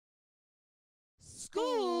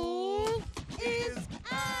School is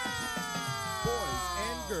out! Boys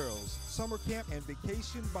and girls, summer camp and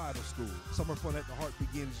vacation Bible school. Summer Fun at the Heart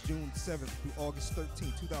begins June 7th through August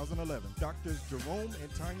 13, 2011. Doctors Jerome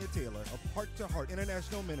and Tanya Taylor of Heart to Heart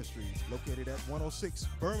International Ministries, located at 106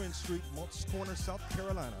 Behrman Street, Moncks Corner, South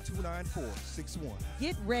Carolina, 29461.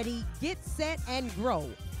 Get ready, get set, and grow.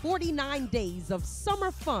 49 days of summer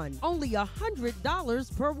fun, only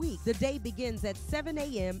 $100 per week. The day begins at 7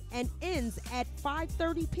 a.m. and ends at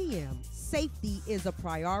 5:30 p.m. Safety is a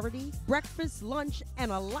priority. Breakfast, lunch,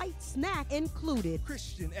 and a light snack included.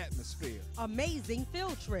 Christian atmosphere. Amazing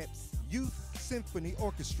field trips. Youth Symphony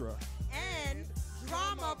Orchestra. And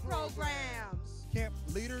drama programs. Camp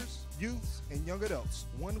leaders, youths, and young adults.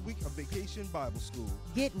 1 week of vacation Bible school.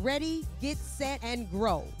 Get ready, get set, and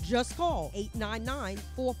grow. Just call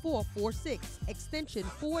 899-4446, extension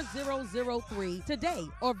 4003 today,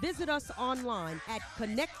 or visit us online at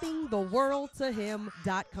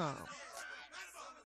connectingtheworldtohim.com.